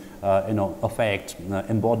 agency, you know, affect,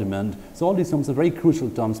 embodiment, so all these terms are very crucial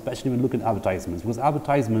terms, especially when you look at advertisements, because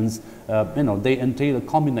advertisements, you know, they entail a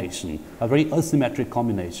combination, a very asymmetric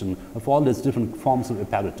combination of all these different forms of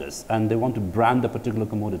apparatus, and they want to brand a particular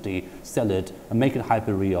commodity, sell it, and make it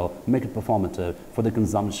hyper-real, make it performative for the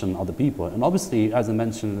consumption of the people. And obviously, as I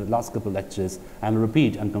mentioned in the last couple of lectures, and I'll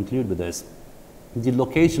repeat and conclude with this, the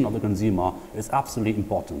location of the consumer is absolutely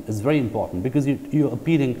important. It's very important because you're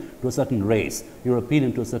appealing to a certain race, you're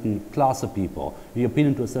appealing to a certain class of people, you're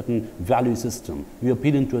appealing to a certain value system, you're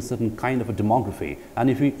appealing to a certain kind of a demography. And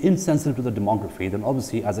if you're insensitive to the demography, then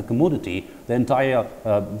obviously as a commodity, the entire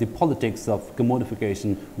the politics of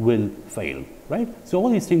commodification will fail. Right? So all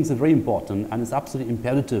these things are very important, and it's absolutely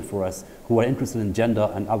imperative for us who are interested in gender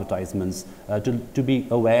and advertisements to be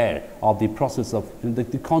aware of the process of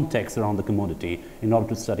the context around the commodity in order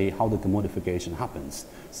to study how the commodification happens.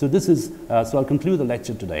 So this is, so I'll conclude the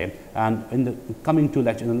lecture today, and in the coming two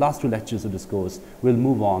lectures, in the last two lectures of this course, we'll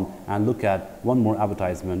move on and look at one more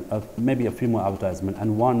advertisement, maybe a few more advertisements,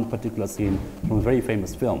 and one particular scene from a very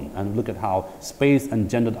famous film, and look at how space and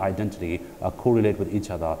gendered identity correlate with each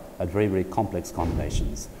other at very, very complex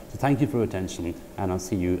combinations. So thank you for your attention, and I'll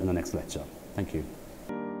see you in the next lecture. Thank you.